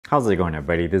How's it going,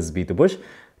 everybody? This is Beat the Bush.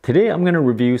 Today I'm going to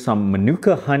review some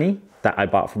Manuka honey that I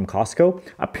bought from Costco.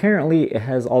 Apparently it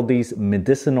has all these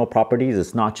medicinal properties.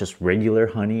 It's not just regular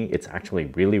honey. It's actually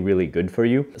really good for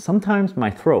you. Sometimes my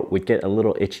throat would get a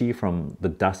little itchy from the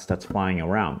dust that's flying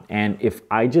around. And if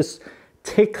I just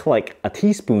take like a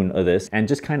teaspoon of this and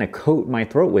just kind of coat my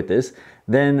throat with this,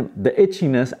 then the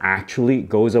itchiness actually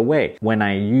goes away. When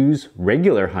I use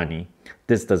regular honey,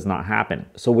 this does not happen.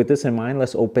 So with this in mind,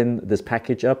 let's open this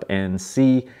package up and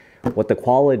see what the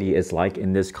quality is like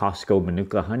in this Costco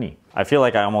Manuka honey. I feel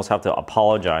like I almost have to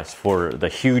apologize for the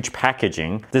huge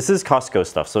packaging. This is Costco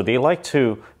stuff, so they like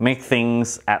to make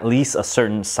things at least a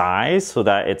certain size so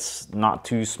that it's not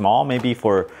too small, maybe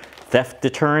for theft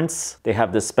deterrence. They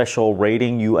have this special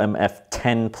rating, UMF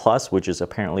 10+, which is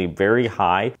apparently very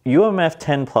high. UMF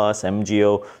 10+,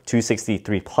 MGO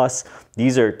 263+,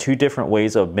 these are two different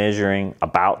ways of measuring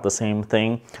about the same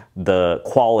thing, the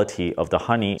quality of the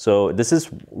honey. So this is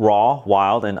raw,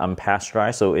 wild, and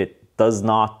unpasteurized, so it does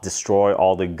not destroy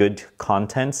all the good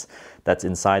contents that's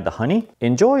inside the honey.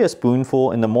 Enjoy a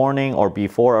spoonful in the morning or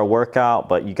before a workout,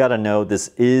 but you gotta know this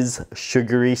is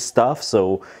sugary stuff,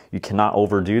 so you cannot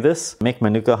overdo this. Make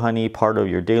Manuka honey part of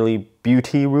your daily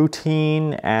beauty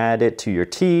routine. Add it to your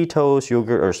tea, toast,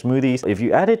 yogurt, or smoothies. If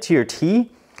you add it to your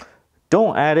tea,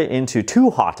 don't add it into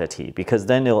too hot a tea, because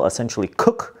then it'll essentially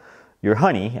cook your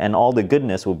honey and all the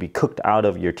goodness will be cooked out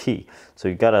of your tea. So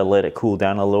you gotta let it cool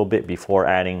down a little bit before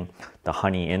adding the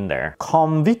honey in there.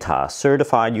 Comvita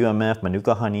certified UMF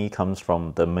Manuka honey comes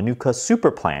from the Manuka super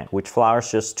plant, which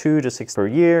flowers just 2 to 6 per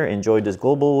year. Enjoy this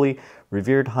globally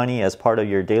revered honey as part of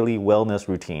your daily wellness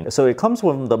routine. So it comes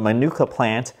from the Manuka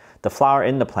plant, the flower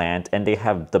in the plant, and they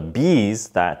have the bees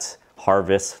that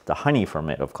harvest the honey from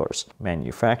it, of course.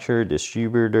 Manufacturer,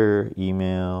 distributor,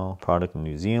 email, product in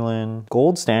New Zealand.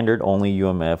 Gold standard only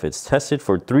UMF. It's tested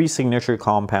for 3 signature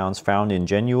compounds found in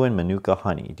genuine Manuka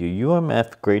honey. The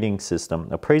UMF grading system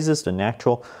appraises the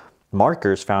natural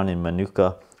markers found in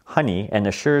Manuka honey and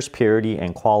assures purity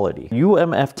and quality.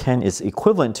 UMF 10 is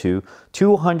equivalent to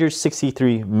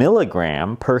 263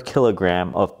 milligram per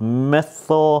kilogram of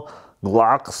methyl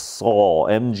Glycol,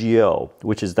 MGO,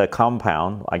 which is the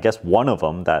compound, I guess one of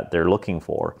them that they're looking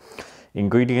for.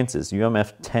 Ingredients is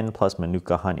UMF 10+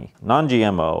 Manuka honey.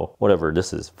 Non-GMO, whatever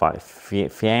this is,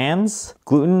 fans,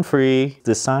 gluten-free.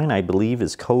 This sign I believe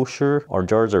is kosher. Our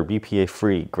jars are BPA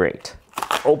free, great.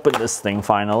 Open this thing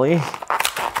finally.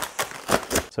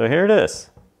 So here it is.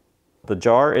 The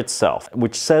jar itself,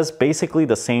 which says basically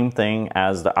the same thing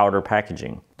as the outer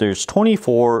packaging. There's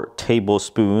 24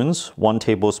 tablespoons, 1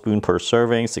 tablespoon per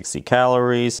serving, 60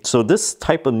 calories. So this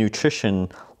type of nutrition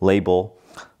label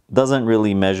doesn't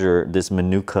really measure this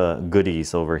Manuka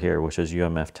goodies over here, which is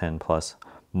UMF 10+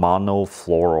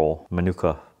 monofloral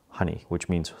Manuka honey, which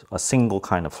means a single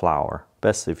kind of flower.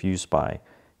 Best if used by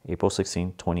April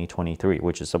 16, 2023,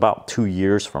 which is about 2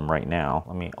 years from right now.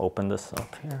 Let me open this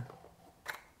up here.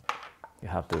 You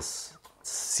have this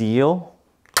seal.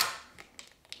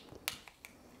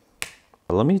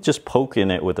 Let me just poke in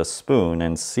it with a spoon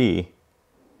and see.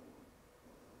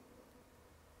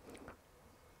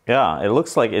 Yeah, it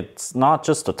looks like it's not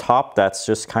just the top that's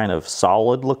just kind of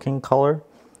solid looking color.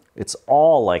 It's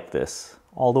all like this,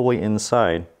 all the way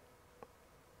inside.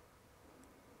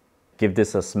 Give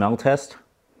this a smell test.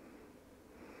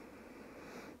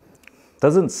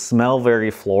 Doesn't smell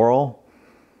very floral.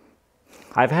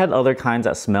 I've had other kinds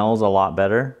that smells a lot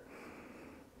better.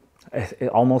 It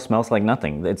almost smells like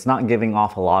nothing. It's not giving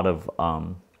off a lot of,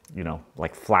 you know,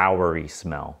 like flowery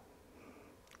smell.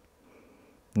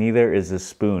 Neither is this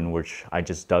spoon, which I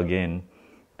just dug in.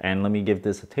 And let me give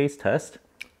this a taste test.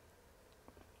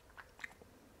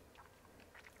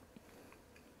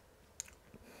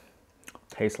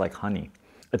 Tastes like honey.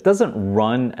 It doesn't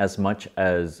run as much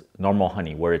as normal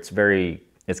honey, where it's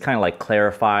kind of like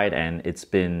clarified and it's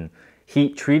been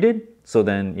heat treated. So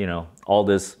then, you know, all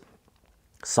this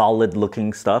solid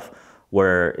looking stuff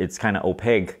where it's kind of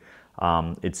opaque,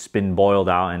 it's been boiled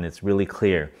out and it's really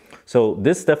clear. So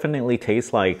this definitely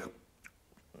tastes like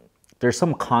there's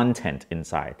some content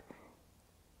inside.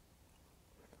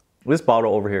 This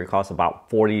bottle over here costs about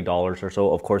 $40 or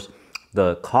so. Of course,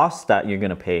 the cost that you're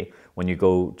gonna pay when you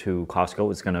go to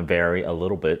Costco is gonna vary a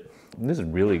little bit. This is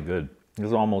really good. This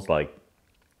is almost like,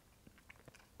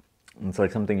 it's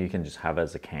like something you can just have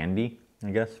as a candy,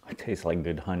 I guess. It tastes like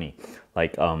good honey.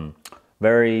 Like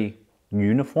very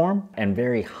uniform and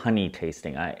very honey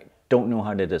tasting. I don't know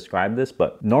how to describe this,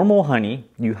 but normal honey,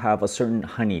 you have a certain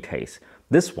honey taste.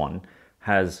 This one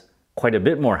has quite a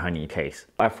bit more honey taste.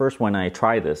 At first when I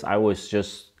tried this, I was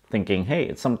just thinking, hey,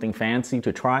 it's something fancy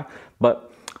to try,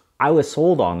 but I was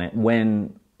sold on it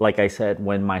when like I said,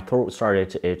 when my throat started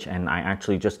to itch and I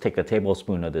actually just take a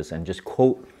tablespoon of this and just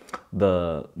coat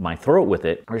my throat with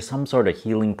it, there's some sort of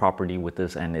healing property with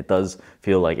this, and it does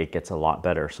feel like it gets a lot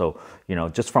better. So, you know,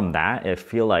 just from that, I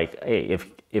feel like, hey,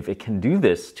 if it can do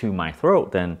this to my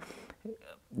throat, then,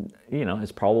 you know,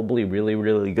 it's probably really,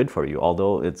 really good for you,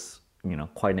 although it's, you know,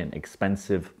 quite an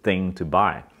expensive thing to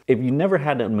buy. If you never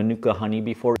had a Manuka honey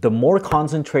before, the more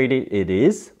concentrated it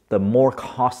is, the more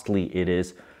costly it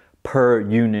is per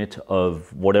unit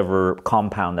of whatever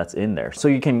compound that's in there. So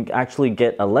you can actually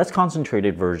get a less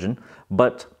concentrated version,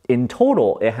 but in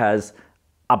total, it has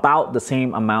about the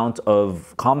same amount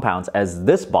of compounds as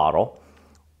this bottle.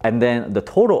 And then the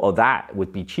total of that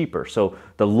would be cheaper. So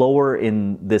the lower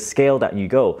in the scale that you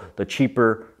go, the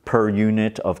cheaper per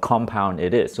unit of compound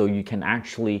it is. So you can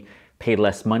actually pay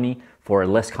less money for a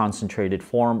less concentrated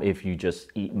form if you just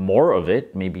eat more of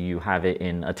it. Maybe you have it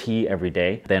in a tea every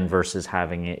day, then versus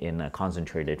having it in a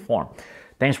concentrated form.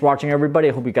 Thanks for watching, everybody.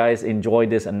 I hope you guys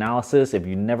enjoyed this analysis. If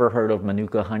you've never heard of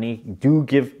Manuka honey, do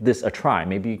give this a try.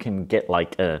 Maybe you can get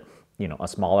like a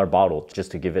smaller bottle just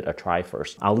to give it a try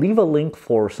first. I'll leave a link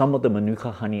for some of the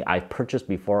Manuka honey I purchased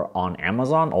before on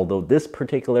Amazon, although this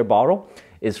particular bottle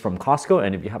is from Costco,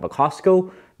 and if you have a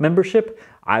Costco membership,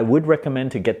 I would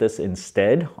recommend to get this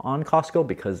instead on Costco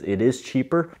because it is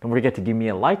cheaper. Don't forget to give me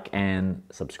a like and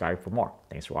subscribe for more.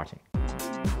 Thanks for watching.